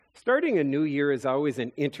Starting a new year is always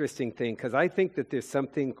an interesting thing because I think that there's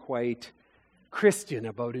something quite Christian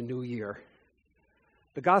about a new year.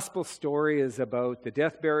 The gospel story is about the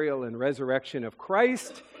death, burial, and resurrection of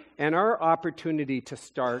Christ and our opportunity to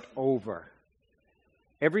start over.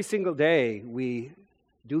 Every single day we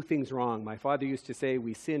do things wrong. My father used to say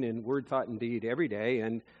we sin in word, thought, and deed every day,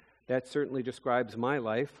 and that certainly describes my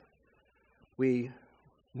life. We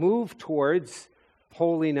move towards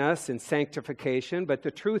holiness and sanctification, but the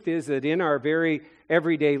truth is that in our very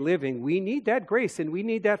everyday living, we need that grace and we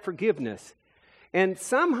need that forgiveness. And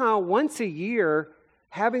somehow, once a year,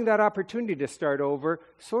 having that opportunity to start over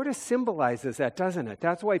sort of symbolizes that, doesn't it?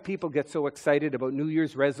 That's why people get so excited about New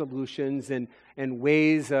Year's resolutions and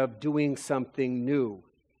ways of doing something new.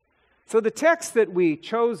 So the text that we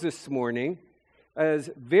chose this morning is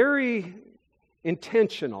very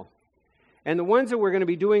intentional. And the ones that we're going to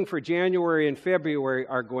be doing for January and February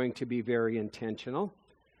are going to be very intentional.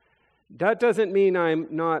 That doesn't mean I'm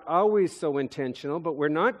not always so intentional, but we're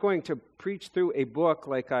not going to preach through a book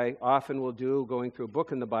like I often will do, going through a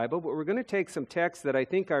book in the Bible, but we're going to take some texts that I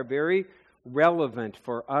think are very relevant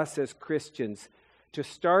for us as Christians to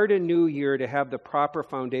start a new year, to have the proper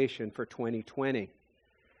foundation for 2020.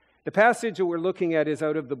 The passage that we're looking at is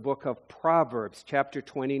out of the book of Proverbs, chapter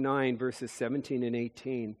 29, verses 17 and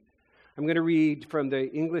 18. I'm going to read from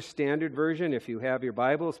the English Standard Version. If you have your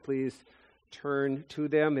Bibles, please turn to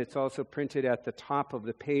them. It's also printed at the top of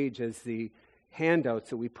the page as the handouts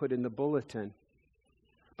that we put in the bulletin.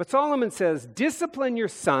 But Solomon says, "Discipline your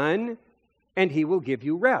son, and he will give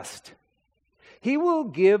you rest. He will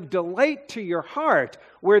give delight to your heart.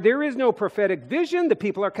 Where there is no prophetic vision, the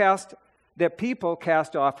people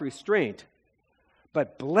cast off restraint.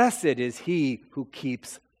 But blessed is he who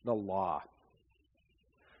keeps the law."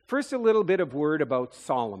 First, a little bit of word about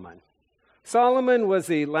Solomon. Solomon was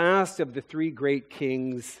the last of the three great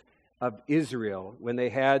kings of Israel when they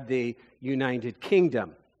had the united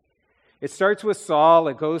kingdom. It starts with Saul,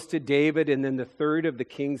 it goes to David, and then the third of the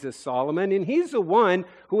kings is Solomon, and he's the one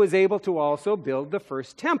who was able to also build the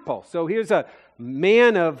first temple. So here's a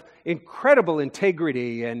man of incredible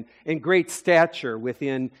integrity and great stature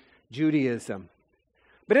within Judaism.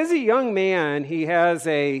 But as a young man, he has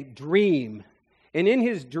a dream. And in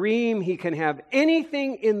his dream, he can have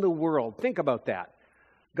anything in the world. Think about that.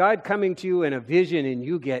 God coming to you in a vision and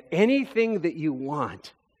you get anything that you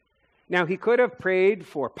want. Now, he could have prayed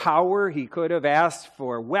for power. He could have asked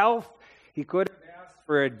for wealth. He could have asked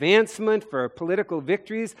for advancement, for political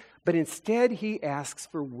victories. But instead, he asks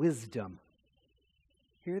for wisdom.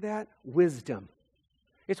 Hear that? Wisdom.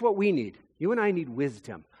 It's what we need. You and I need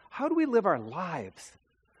wisdom. How do we live our lives?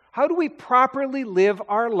 How do we properly live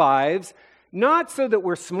our lives? Not so that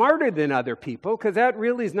we're smarter than other people, because that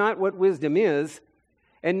really is not what wisdom is,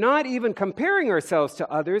 and not even comparing ourselves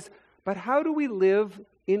to others, but how do we live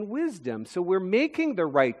in wisdom so we're making the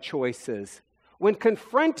right choices? When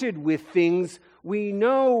confronted with things, we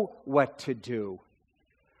know what to do.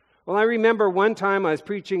 Well, I remember one time I was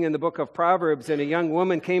preaching in the book of Proverbs, and a young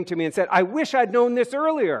woman came to me and said, "I wish I'd known this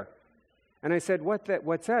earlier." And I said, what's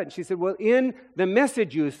that? And she said, well, in the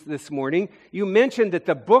message use this morning, you mentioned that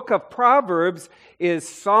the book of Proverbs is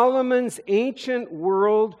Solomon's ancient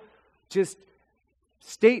world, just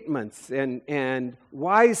statements and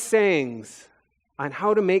wise sayings on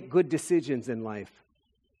how to make good decisions in life.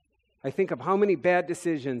 I think of how many bad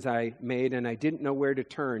decisions I made and I didn't know where to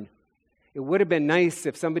turn. It would have been nice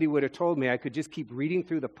if somebody would have told me I could just keep reading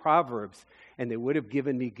through the Proverbs and they would have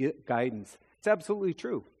given me guidance. It's absolutely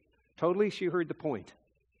true. Totally, she heard the point.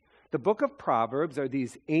 The book of Proverbs are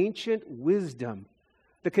these ancient wisdom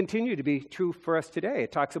that continue to be true for us today.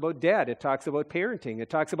 It talks about debt. It talks about parenting. It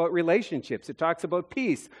talks about relationships. It talks about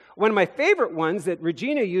peace. One of my favorite ones that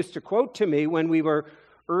Regina used to quote to me when we were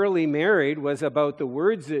early married was about the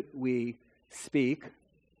words that we speak.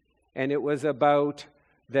 And it was about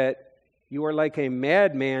that you are like a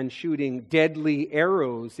madman shooting deadly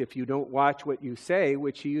arrows if you don't watch what you say,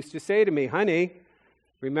 which she used to say to me, "Honey,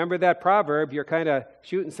 remember that proverb, you're kind of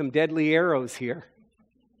shooting some deadly arrows here."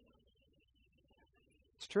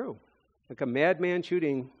 It's true. Like a madman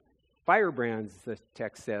shooting firebrands, the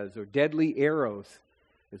text says, or deadly arrows.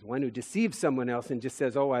 There's one who deceives someone else and just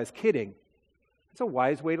says, "Oh, I was kidding." It's a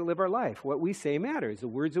wise way to live our life. What we say matters. The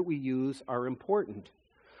words that we use are important.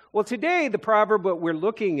 Well, today, the proverb what we're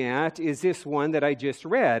looking at is this one that I just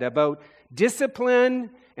read about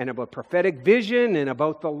discipline and about prophetic vision and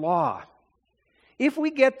about the law. If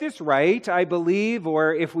we get this right, I believe,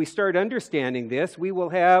 or if we start understanding this, we will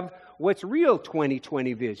have what's real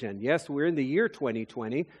 2020 vision. Yes, we're in the year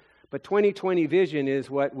 2020, but 2020 vision is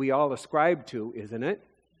what we all ascribe to, isn't it?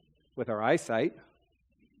 With our eyesight.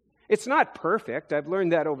 It's not perfect. I've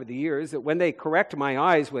learned that over the years, that when they correct my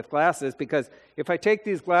eyes with glasses, because if I take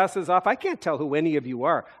these glasses off, I can't tell who any of you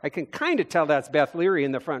are. I can kind of tell that's Beth Leary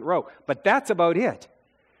in the front row, but that's about it.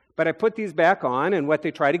 But I put these back on, and what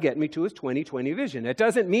they try to get me to is 20/20 vision. It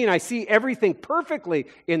doesn't mean I see everything perfectly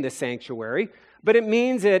in the sanctuary, but it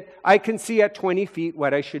means that I can see at 20 feet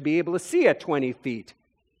what I should be able to see at 20 feet.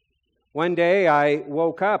 One day I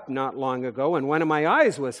woke up not long ago, and one of my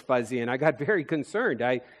eyes was fuzzy, and I got very concerned.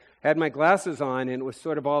 I had my glasses on, and it was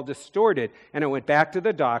sort of all distorted. And I went back to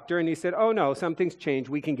the doctor, and he said, oh, no, something's changed.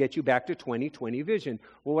 We can get you back to 20/20 vision.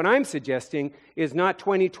 Well, what I'm suggesting is not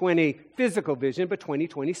 20/20 physical vision, but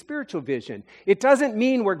 20/20 spiritual vision. It doesn't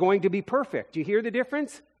mean we're going to be perfect. Do you hear the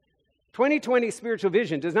difference? 20/20 spiritual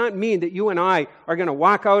vision does not mean that you and I are going to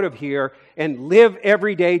walk out of here and live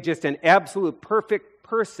every day just an absolute perfect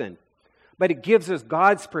person. But it gives us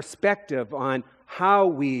God's perspective on how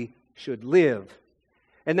we should live.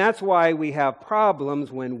 And that's why we have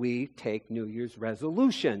problems when we take New Year's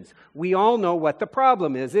resolutions. We all know what the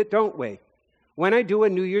problem is, don't we? When I do a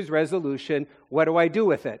New Year's resolution, what do I do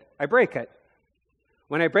with it? I break it.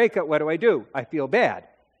 When I break it, what do? I feel bad.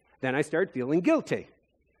 Then I start feeling guilty.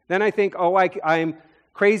 Then I think, I'm a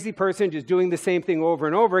crazy person just doing the same thing over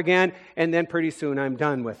and over again, and then pretty soon I'm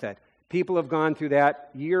done with it. People have gone through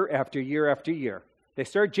that year after year after year. They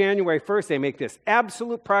start January 1st, they make this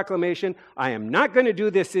absolute proclamation, I am not going to do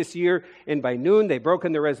this year, and by noon they've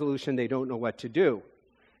broken the resolution, they don't know what to do.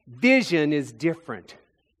 Vision is different.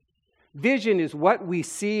 Vision is what we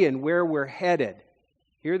see and where we're headed.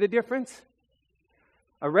 Hear the difference?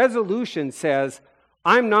 A resolution says,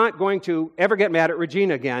 I'm not going to ever get mad at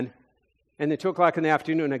Regina again, and then 2 o'clock in the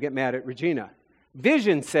afternoon I get mad at Regina.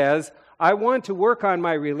 Vision says, I want to work on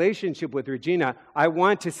my relationship with Regina. I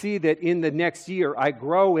want to see that in the next year I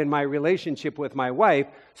grow in my relationship with my wife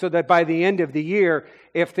so that by the end of the year,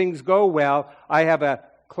 if things go well, I have a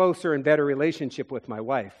closer and better relationship with my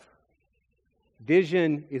wife.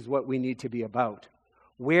 Vision is what we need to be about.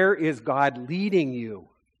 Where is God leading you?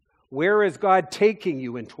 Where is God taking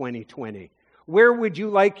you in 2020? Where would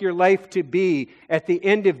you like your life to be at the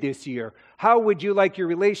end of this year? How would you like your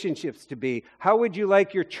relationships to be? How would you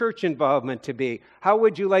like your church involvement to be? How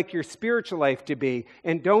would you like your spiritual life to be?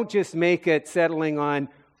 And don't just make it settling on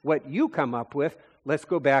what you come up with. Let's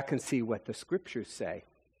go back and see what the Scriptures say.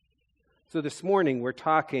 So this morning we're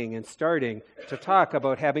starting to talk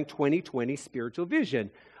about having 20/20 spiritual vision,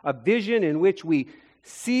 a vision in which we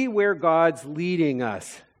see where God's leading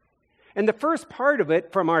us. And the first part of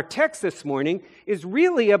it from our text this morning is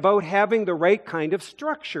really about having the right kind of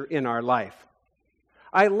structure in our life.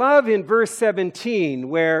 I love in verse 17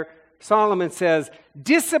 where Solomon says,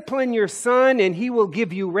 discipline your son and he will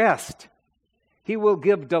give you rest. He will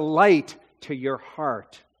give delight to your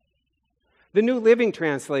heart. The New Living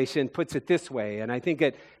Translation puts it this way, and I think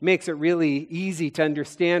it makes it really easy to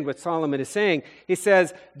understand what Solomon is saying. He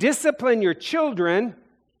says, discipline your children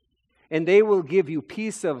and they will give you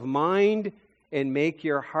peace of mind and make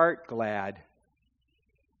your heart glad.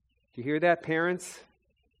 Do you hear that, parents?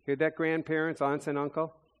 Hear that, grandparents, aunts and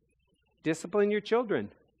uncle? Discipline your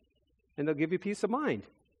children, and they'll give you peace of mind,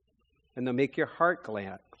 and they'll make your heart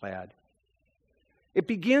glad. It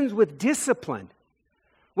begins with discipline.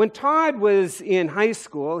 When Todd was in high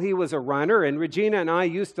school, he was a runner, and Regina and I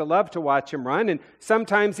used to love to watch him run, and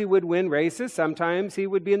sometimes he would win races, sometimes he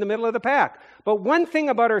would be in the middle of the pack. But one thing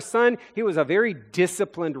about our son, he was a very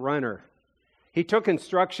disciplined runner. He took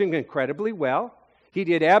instruction incredibly well. He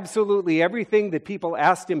did absolutely everything that people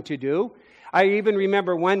asked him to do. I even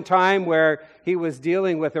remember one time where he was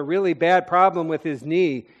dealing with a really bad problem with his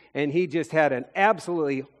knee, and he just had an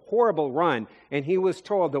absolutely horrible run, and he was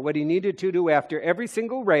told that what he needed to do after every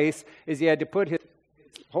single race is he had to put his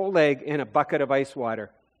whole leg in a bucket of ice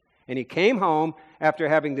water. And he came home after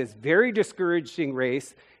having this very discouraging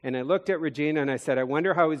race, and I looked at Regina and I said, I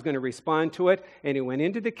wonder how he's going to respond to it. And he went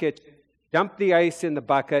into the kitchen, dumped the ice in the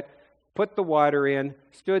bucket, put the water in,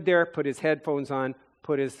 stood there, put his headphones on,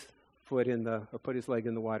 put his leg in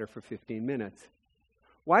the water for 15 minutes.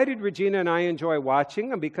 Why did Regina and I enjoy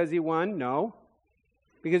watching him? Because he won? No.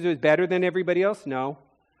 Because it was better than everybody else? No.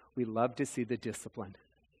 We loved to see the discipline.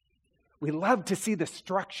 We loved to see the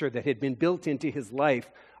structure that had been built into his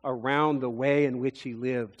life around the way in which he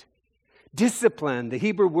lived. Discipline, the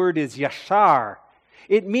Hebrew word is yashar.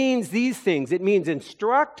 It means these things. It means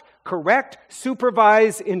instruct, correct,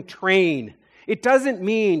 supervise, and train. It doesn't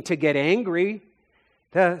mean to get angry.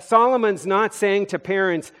 Solomon's not saying to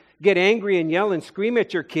parents, get angry and yell and scream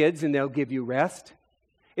at your kids and they'll give you rest.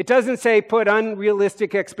 It doesn't say put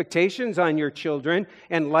unrealistic expectations on your children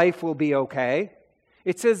and life will be okay.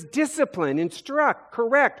 It says discipline, instruct,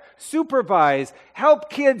 correct, supervise, help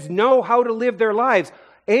kids know how to live their lives.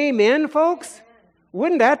 Amen, folks?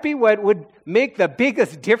 Wouldn't that be what would make the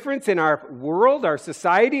biggest difference in our world, our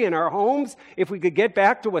society, and our homes, if we could get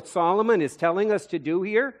back to what Solomon is telling us to do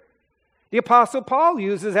here? The Apostle Paul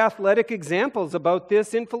uses athletic examples about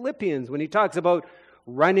this in Philippians when he talks about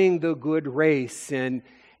running the good race, and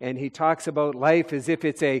he talks about life as if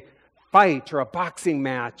it's a fight or a boxing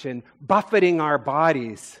match and buffeting our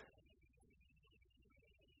bodies.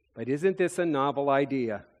 But isn't this a novel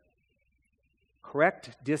idea?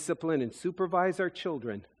 Correct, discipline, and supervise our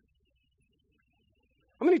children.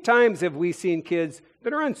 How many times have we seen kids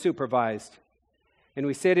that are unsupervised? And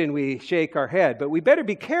we sit and we shake our head. But we better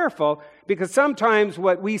be careful, because sometimes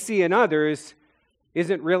what we see in others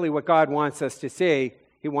isn't really what God wants us to see.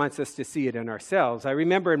 He wants us to see it in ourselves. I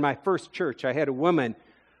remember in my first church, I had a woman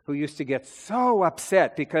who used to get so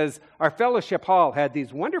upset because our fellowship hall had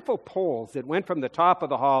these wonderful poles that went from the top of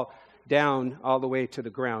the hall down all the way to the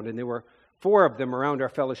ground. And there were 4 of them around our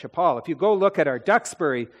fellowship hall. If you go look at our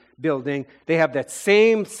Duxbury building, they have that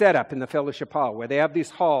same setup in the fellowship hall, where they have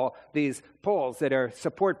these poles that are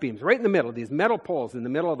support beams right in the middle, these metal poles in the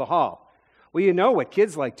middle of the hall. Well, you know what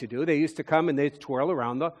kids like to do. They used to come and they'd twirl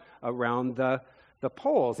around the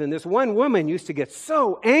poles. And this one woman used to get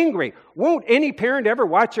so angry. Won't any parent ever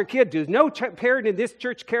watch their kid? Does no parent in this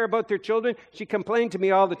church care about their children? She complained to me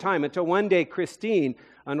all the time, until one day Christine,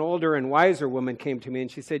 an older and wiser woman, came to me and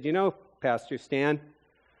she said, "You know, Pastor Stan,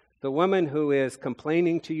 the woman who is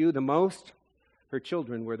complaining to you the most, her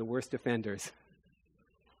children were the worst offenders."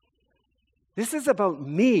 This is about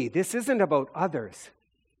me. This isn't about others.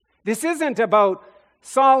 This isn't about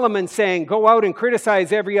Solomon saying, go out and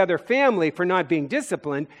criticize every other family for not being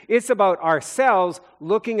disciplined. It's about ourselves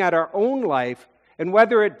looking at our own life, and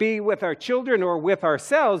whether it be with our children or with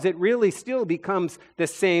ourselves, it really still becomes the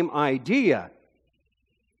same idea.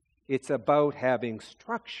 It's about having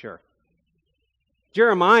structure.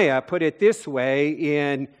 Jeremiah put it this way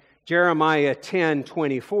in Jeremiah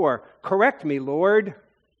 10:24. "Correct me, Lord,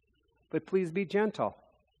 but please be gentle."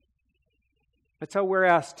 That's how we're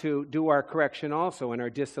asked to do our correction also in our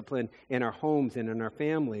discipline, in our homes and in our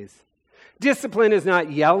families. Discipline is not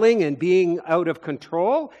yelling and being out of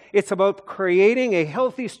control. It's about creating a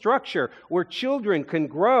healthy structure where children can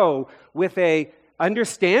grow with a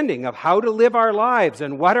understanding of how to live our lives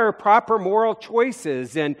and what are proper moral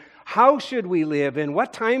choices and how should we live and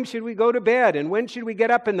what time should we go to bed and when should we get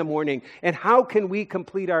up in the morning and how can we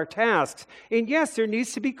complete our tasks. And yes, there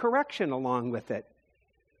needs to be correction along with it.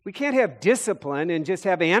 We can't have discipline and just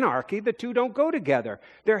have anarchy. The two don't go together.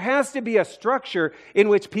 There has to be a structure in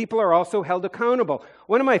which people are also held accountable.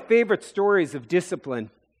 One of my favorite stories of discipline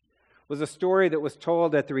was a story that was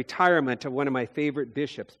told at the retirement of one of my favorite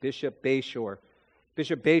bishops, Bishop Bayshore.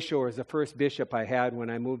 Bishop Bayshore is the first bishop I had when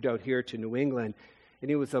I moved out here to New England. And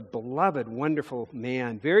he was a beloved, wonderful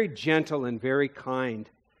man, very gentle and very kind.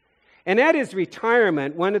 And at his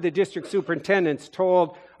retirement, one of the district superintendents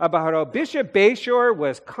told about how Bishop Bayshore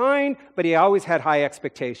was kind, but he always had high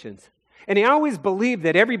expectations. And he always believed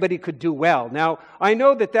that everybody could do well. Now, I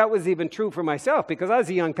know that that was even true for myself, because I was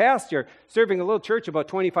a young pastor serving a little church of about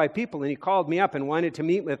 25 people, and he called me up and wanted to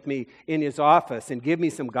meet with me in his office and give me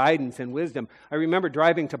some guidance and wisdom. I remember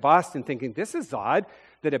driving to Boston thinking, this is odd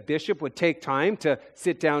that a bishop would take time to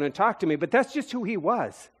sit down and talk to me, but that's just who he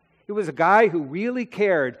was. He was a guy who really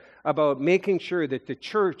cared about making sure that the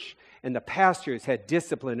church and the pastors had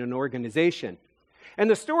discipline and organization. And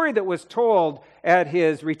the story that was told at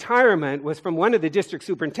his retirement was from one of the district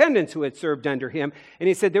superintendents who had served under him. And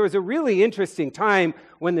he said there was a really interesting time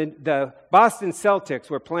when the Boston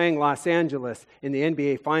Celtics were playing Los Angeles in the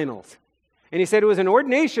NBA Finals. And he said it was an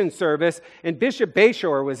ordination service, and Bishop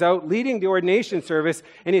Bayshore was out leading the ordination service,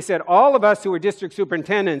 and he said all of us who were district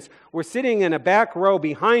superintendents were sitting in a back row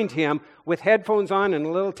behind him with headphones on and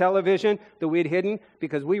a little television that we'd hidden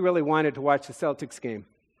because we really wanted to watch the Celtics game.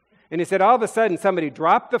 And he said all of a sudden somebody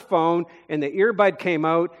dropped the phone, and the earbud came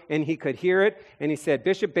out, and he could hear it, and he said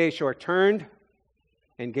Bishop Bayshore turned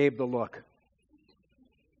and gave the look.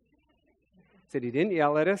 He said he didn't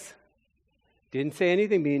yell at us, didn't say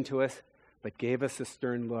anything mean to us, but gave us a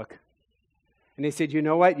stern look. And he said, you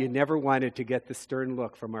know what? You never wanted to get the stern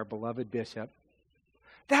look from our beloved bishop.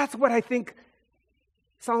 That's what I think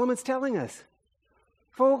Solomon's telling us.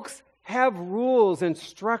 Folks, have rules and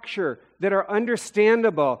structure that are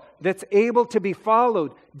understandable, that's able to be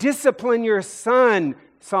followed. Discipline your son,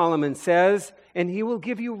 Solomon says, and he will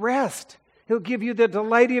give you rest. He'll give you the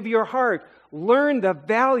delight of your heart. Learn the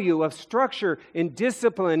value of structure and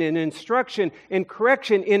discipline and instruction and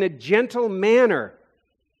correction in a gentle manner.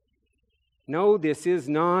 No, this is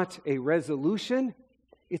not a resolution.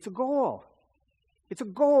 It's a goal. It's a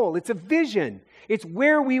goal. It's a vision. It's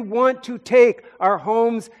where we want to take our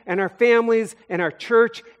homes and our families and our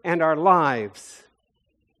church and our lives.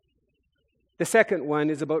 The second one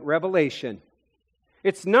is about revelation.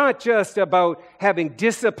 It's not just about having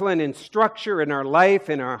discipline and structure in our life,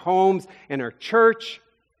 in our homes, in our church.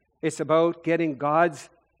 It's about getting God's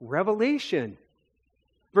revelation.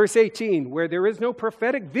 Verse 18, where there is no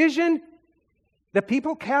prophetic vision, the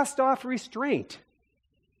people cast off restraint.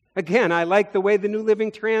 Again, I like the way the New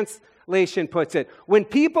Living Translation puts it. When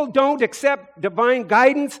people don't accept divine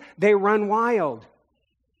guidance, they run wild.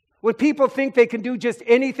 When people think they can do just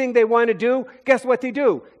anything they want to do, guess what they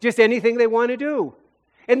do? Just anything they want to do.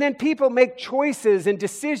 And then people make choices and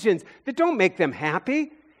decisions that don't make them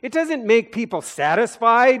happy. It doesn't make people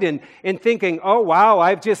satisfied and thinking, oh, wow,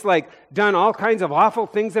 I've just done all kinds of awful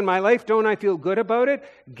things in my life. Don't I feel good about it?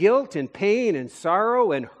 Guilt and pain and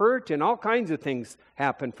sorrow and hurt and all kinds of things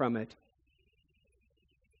happen from it.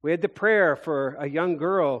 We had the prayer for a young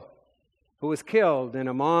girl who was killed and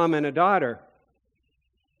a mom and a daughter.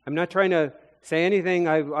 I'm not trying to say anything.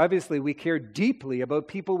 Obviously, we care deeply about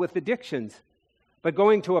people with addictions. But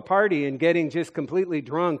going to a party and getting just completely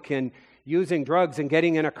drunk and using drugs and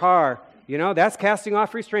getting in a car, that's casting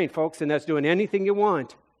off restraint, folks, and that's doing anything you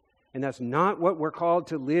want. And that's not what we're called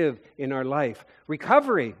to live in our life.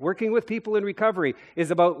 Recovery, working with people in recovery,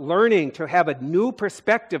 is about learning to have a new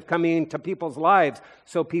perspective coming into people's lives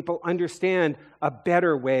so people understand a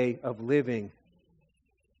better way of living.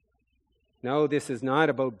 No, this is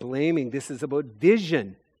not about blaming. This is about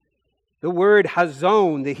vision. The word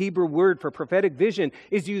hazon, the Hebrew word for prophetic vision,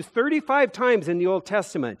 is used 35 times in the Old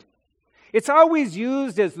Testament. It's always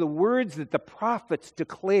used as the words that the prophets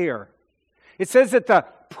declare. It says that the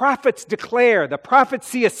prophets declare. The prophets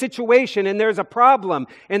see a situation and there's a problem,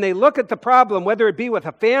 and they look at the problem, whether it be with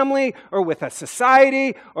a family or with a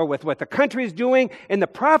society or with what the country's doing, and the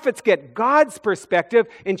prophets get God's perspective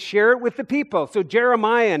and share it with the people. So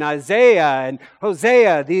Jeremiah and Isaiah and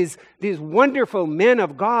Hosea, these wonderful men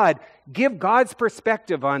of God, give God's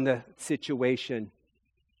perspective on the situation.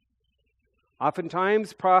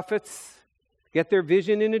 Oftentimes, prophets get their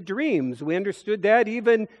vision in dreams. We understood that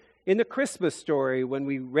even in the Christmas story when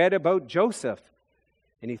we read about Joseph.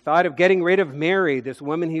 And he thought of getting rid of Mary, this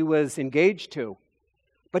woman he was engaged to.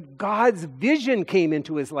 But God's vision came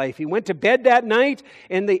into his life. He went to bed that night,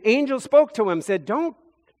 and the angel spoke to him, said, "Don't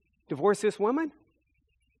divorce this woman.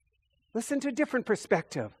 Listen to a different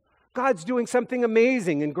perspective. God's doing something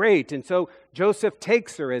amazing and great." And so Joseph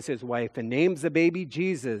takes her as his wife and names the baby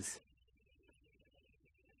Jesus.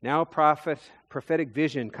 Now prophetic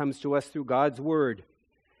vision comes to us through God's word.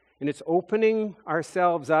 And it's opening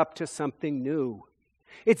ourselves up to something new.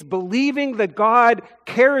 It's believing that God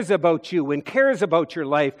cares about you and cares about your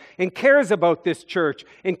life and cares about this church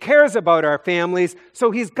and cares about our families. So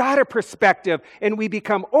he's got a perspective, and we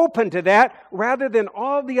become open to that rather than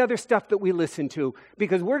all the other stuff that we listen to.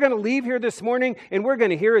 Because we're going to leave here this morning and we're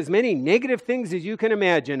going to hear as many negative things as you can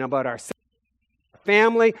imagine about ourselves,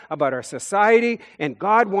 family, about our society, and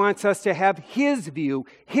God wants us to have his view,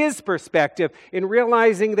 his perspective, in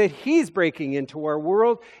realizing that he's breaking into our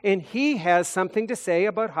world and he has something to say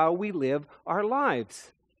about how we live our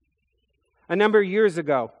lives. A number of years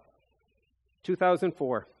ago,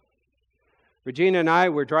 2004, Regina and I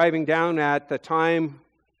were driving down at the time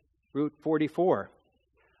Route 44,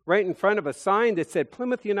 right in front of a sign that said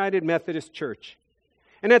Plymouth United Methodist Church.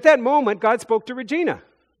 And at that moment, God spoke to Regina.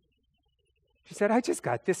 She said, "I just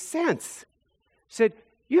got this sense." She said,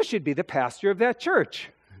 "You should be the pastor of that church."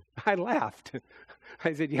 I laughed.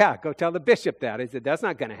 I said, "Yeah, go tell the bishop that." I said, "That's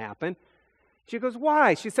not going to happen." She goes,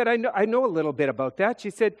 "Why?" She said, I know a little bit about that."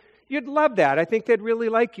 She said, "You'd love that. I think they'd really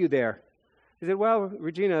like you there." I said, "Well,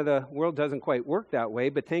 Regina, the world doesn't quite work that way,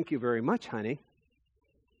 but thank you very much, honey."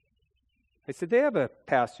 I said, "They have a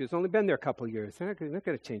pastor who's only been there a couple of years. They're not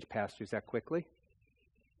going to change pastors that quickly."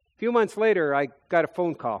 A few months later, I got a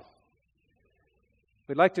phone call.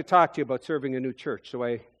 "We'd like to talk to you about serving a new church." So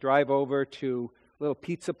I drive over to a little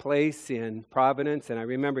pizza place in Providence, and I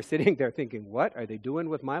remember sitting there thinking, what are they doing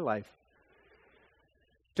with my life?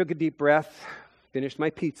 Took a deep breath, finished my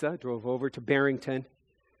pizza, drove over to Barrington,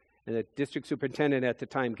 and the district superintendent at the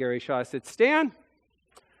time, Gary Shaw, said, "Stan,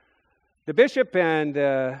 the bishop and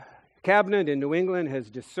cabinet in New England has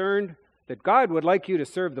discerned that God would like you to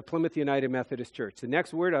serve the Plymouth United Methodist Church." The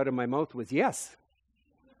next word out of my mouth was yes.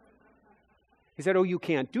 He said, "Oh, you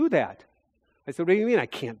can't do that." I said, "What do you mean I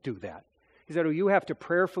can't do that?" He said, "Oh, you have to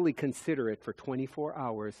prayerfully consider it for 24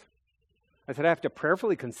 hours. I said, "I have to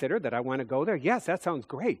prayerfully consider that I want to go there?" "Yes, that sounds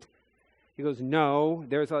great." He goes, no,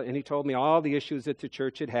 and he told me all the issues that the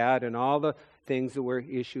church had and all the things that were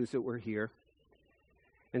issues that were here.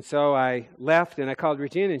 And so I left and I called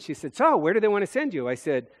Regina and she said, so where do they want to send you? I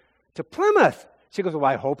said, to Plymouth. She goes, well,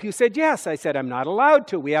 I hope you said yes. I said, I'm not allowed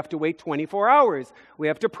to. We have to wait 24 hours. We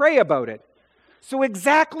have to pray about it. So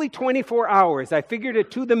exactly 24 hours, I figured it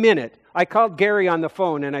to the minute. I called Gary on the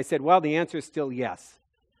phone and I said, well, the answer is still yes.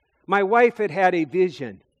 My wife had a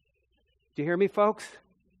vision. Do you hear me, folks?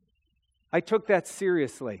 I took that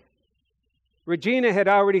seriously. Regina had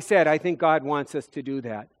already said, I think God wants us to do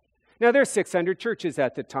that. Now, there's 600 churches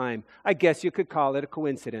at the time. I guess you could call it a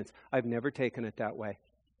coincidence. I've never taken it that way.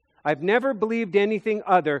 I've never believed anything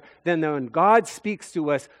other than that when God speaks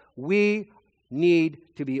to us, we need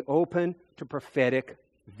to be open to prophetic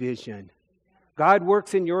vision. God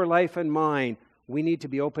works in your life and mine. We need to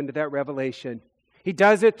be open to that revelation. He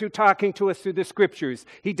does it through talking to us through the Scriptures.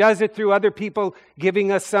 He does it through other people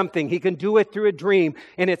giving us something. He can do it through a dream,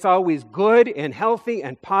 and it's always good and healthy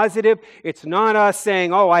and positive. It's not us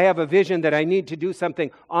saying, oh, I have a vision that I need to do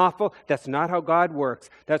something awful. That's not how God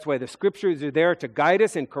works. That's why the Scriptures are there to guide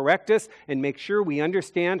us and correct us and make sure we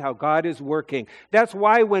understand how God is working. That's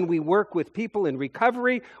why when we work with people in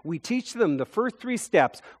recovery, we teach them the first 3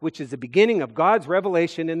 steps, which is the beginning of God's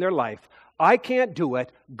revelation in their life. I can't do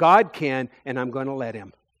it. God can, and I'm going to let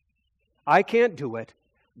Him. I can't do it.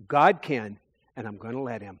 God can, and I'm going to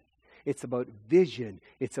let Him. It's about vision.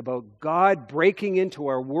 It's about God breaking into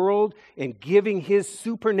our world and giving His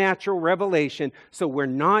supernatural revelation so we're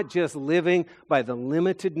not just living by the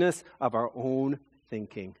limitedness of our own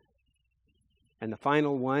thinking. And the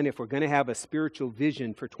final one, if we're going to have a spiritual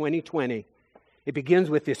vision for 2020, it begins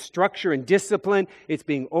with this structure and discipline. It's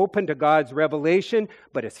being open to God's revelation,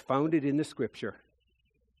 but it's founded in the Scripture.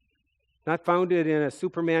 Not founded in a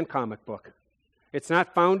Superman comic book. It's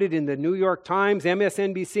not founded in the New York Times,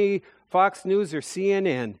 MSNBC, Fox News, or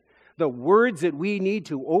CNN. The words that we need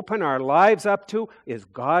to open our lives up to is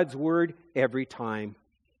God's Word every time.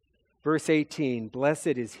 Verse 18, blessed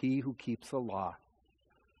is he who keeps the law.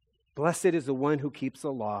 Blessed is the one who keeps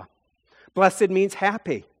the law. Blessed means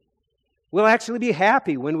happy. We'll actually be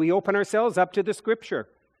happy when we open ourselves up to the Scripture.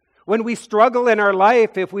 When we struggle in our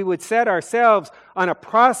life, if we would set ourselves on a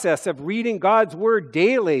process of reading God's Word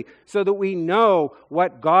daily so that we know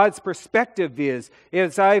what God's perspective is.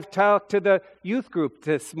 As I've talked to the youth group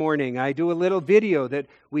this morning, I do a little video that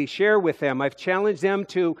we share with them. I've challenged them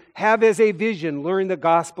to have as a vision, learn the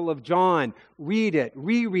Gospel of John, read it,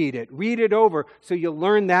 reread it, read it over so you'll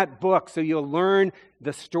learn that book, so you'll learn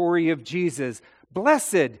the story of Jesus.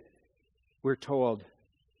 Blessed, we're told.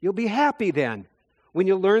 You'll be happy then. When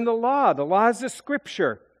you learn the law is the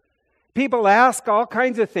Scripture. People ask all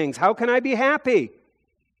kinds of things. How can I be happy?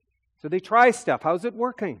 So they try stuff. How's it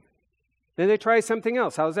working? Then they try something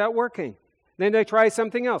else. How's that working? Then they try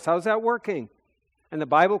something else. How's that working? And the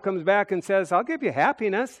Bible comes back and says, I'll give you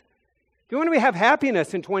happiness. If you want to have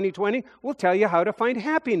happiness in 2020, we'll tell you how to find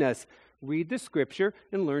happiness. Read the Scripture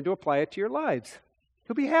and learn to apply it to your lives.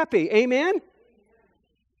 You'll be happy. Amen?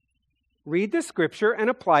 Read the Scripture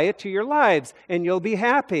and apply it to your lives, and you'll be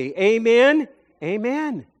happy. Amen?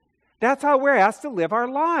 Amen. That's how we're asked to live our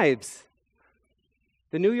lives.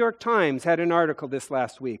 The New York Times had an article this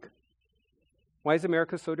last week. Why is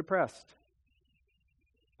America so depressed?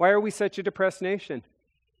 Why are we such a depressed nation?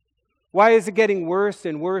 Why is it getting worse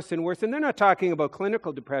and worse and worse? And they're not talking about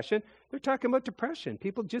clinical depression. They're talking about depression.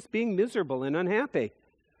 People just being miserable and unhappy.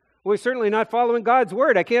 We're certainly not following God's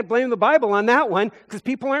Word. I can't blame the Bible on that one because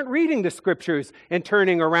people aren't reading the Scriptures and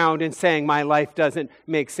turning around and saying, my life doesn't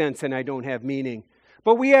make sense and I don't have meaning.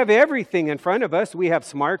 But we have everything in front of us. We have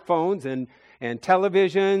smartphones and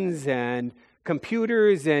televisions and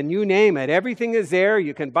computers and you name it. Everything is there.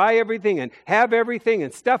 You can buy everything and have everything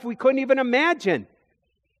and stuff we couldn't even imagine.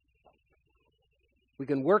 We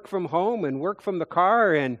can work from home and work from the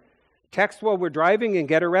car and text while we're driving and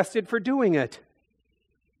get arrested for doing it.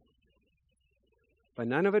 But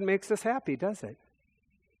none of it makes us happy, does it?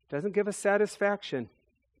 Doesn't give us satisfaction.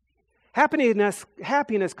 Happiness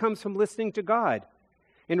comes from listening to God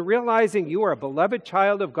and realizing you are a beloved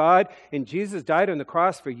child of God and Jesus died on the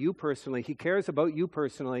cross for you personally. He cares about you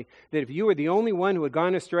personally. That if you were the only one who had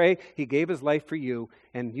gone astray, He gave His life for you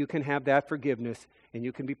and you can have that forgiveness and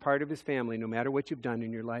you can be part of His family no matter what you've done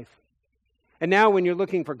in your life. And now when you're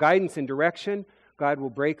looking for guidance and direction, God will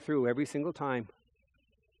break through every single time.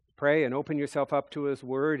 Pray and open yourself up to His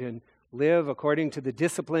Word and live according to the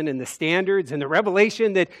discipline and the standards and the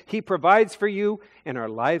revelation that He provides for you, and our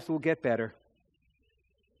lives will get better.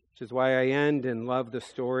 Which is why I end and love the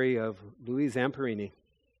story of Louis Zamperini.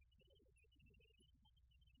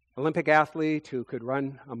 Olympic athlete who could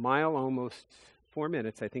run a mile almost 4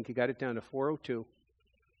 minutes. I think he got it down to 4:02.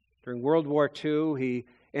 During World War II, he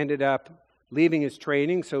ended up leaving his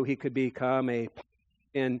training so he could become a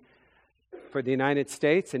pilot for the United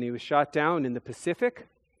States, and he was shot down in the Pacific,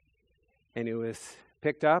 and he was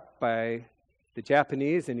picked up by the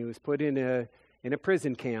Japanese, and he was put in a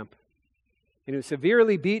prison camp, and he was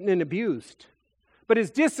severely beaten and abused. But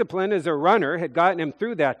his discipline as a runner had gotten him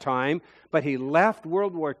through that time, but he left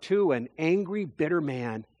World War II an angry, bitter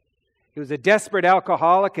man. He was a desperate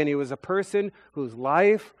alcoholic, and he was a person whose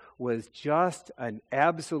life was just an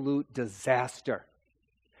absolute disaster.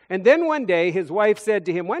 And then one day, his wife said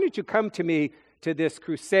to him, "Why don't you come to me to this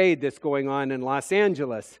crusade that's going on in Los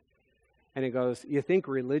Angeles?" And he goes, "You think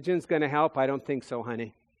religion's going to help? I don't think so,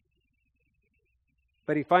 honey."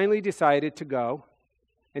 But he finally decided to go,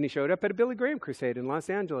 and he showed up at a Billy Graham crusade in Los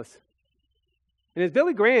Angeles. And as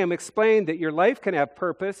Billy Graham explained that your life can have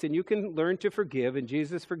purpose, and you can learn to forgive, and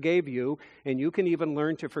Jesus forgave you, and you can even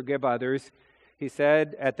learn to forgive others, he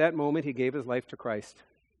said at that moment he gave his life to Christ.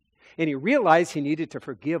 And he realized he needed to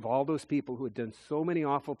forgive all those people who had done so many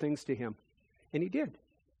awful things to him. And he did.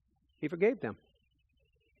 He forgave them.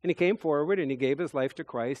 And he came forward and he gave his life to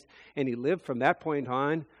Christ, and he lived from that point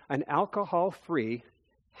on an alcohol-free,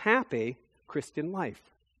 happy Christian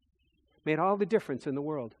life. Made all the difference in the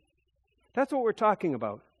world. That's what we're talking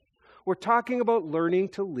about. We're talking about learning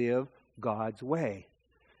to live God's way,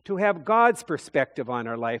 to have God's perspective on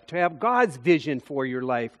our life, to have God's vision for your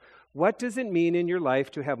life. What does it mean in your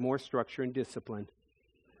life to have more structure and discipline?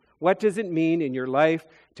 What does it mean in your life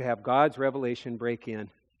to have God's revelation break in?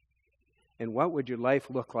 And what would your life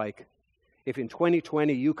look like if in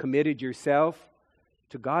 2020 you committed yourself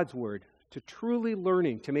to God's Word, to truly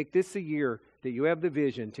learning, to make this a year that you have the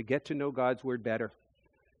vision to get to know God's Word better?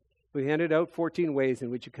 We handed out 14 ways in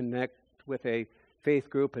which you connect with a faith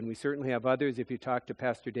group, and we certainly have others. If you talk to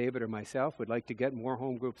Pastor David or myself, we'd like to get more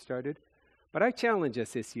home groups started. But I challenge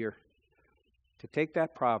us this year to take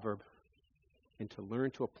that proverb and to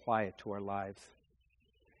learn to apply it to our lives.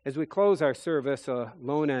 As we close our service,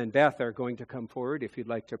 Lona and Beth are going to come forward if you'd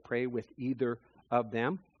like to pray with either of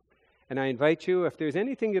them. And I invite you, if there's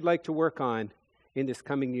anything you'd like to work on in this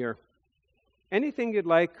coming year, anything you'd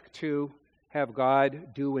like to have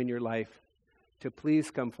God do in your life, to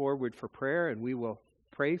please come forward for prayer, and we will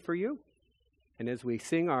pray for you. And as we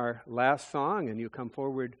sing our last song and you come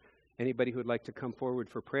forward, anybody who would like to come forward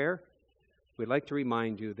for prayer, we'd like to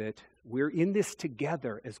remind you that we're in this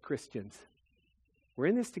together as Christians. We're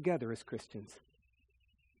in this together as Christians.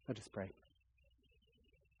 Let us pray.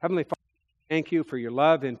 Heavenly Father, thank you for your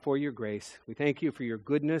love and for your grace. We thank you for your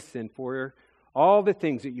goodness and for all the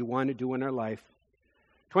things that you want to do in our life.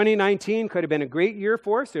 2019 could have been a great year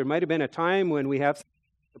for us. There might have been a time when we have some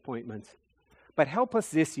disappointments. But help us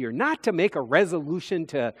this year, not to make a resolution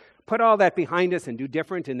to put all that behind us and do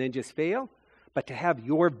different and then just fail, but to have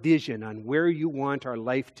your vision on where you want our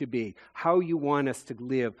life to be, how you want us to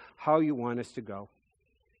live, how you want us to go.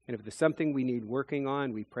 And if there's something we need working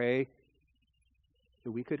on, we pray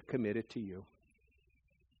that we could commit it to you.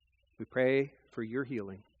 We pray for your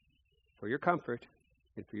healing, for your comfort,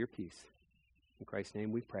 and for your peace. In Christ's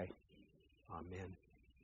name we pray. Amen.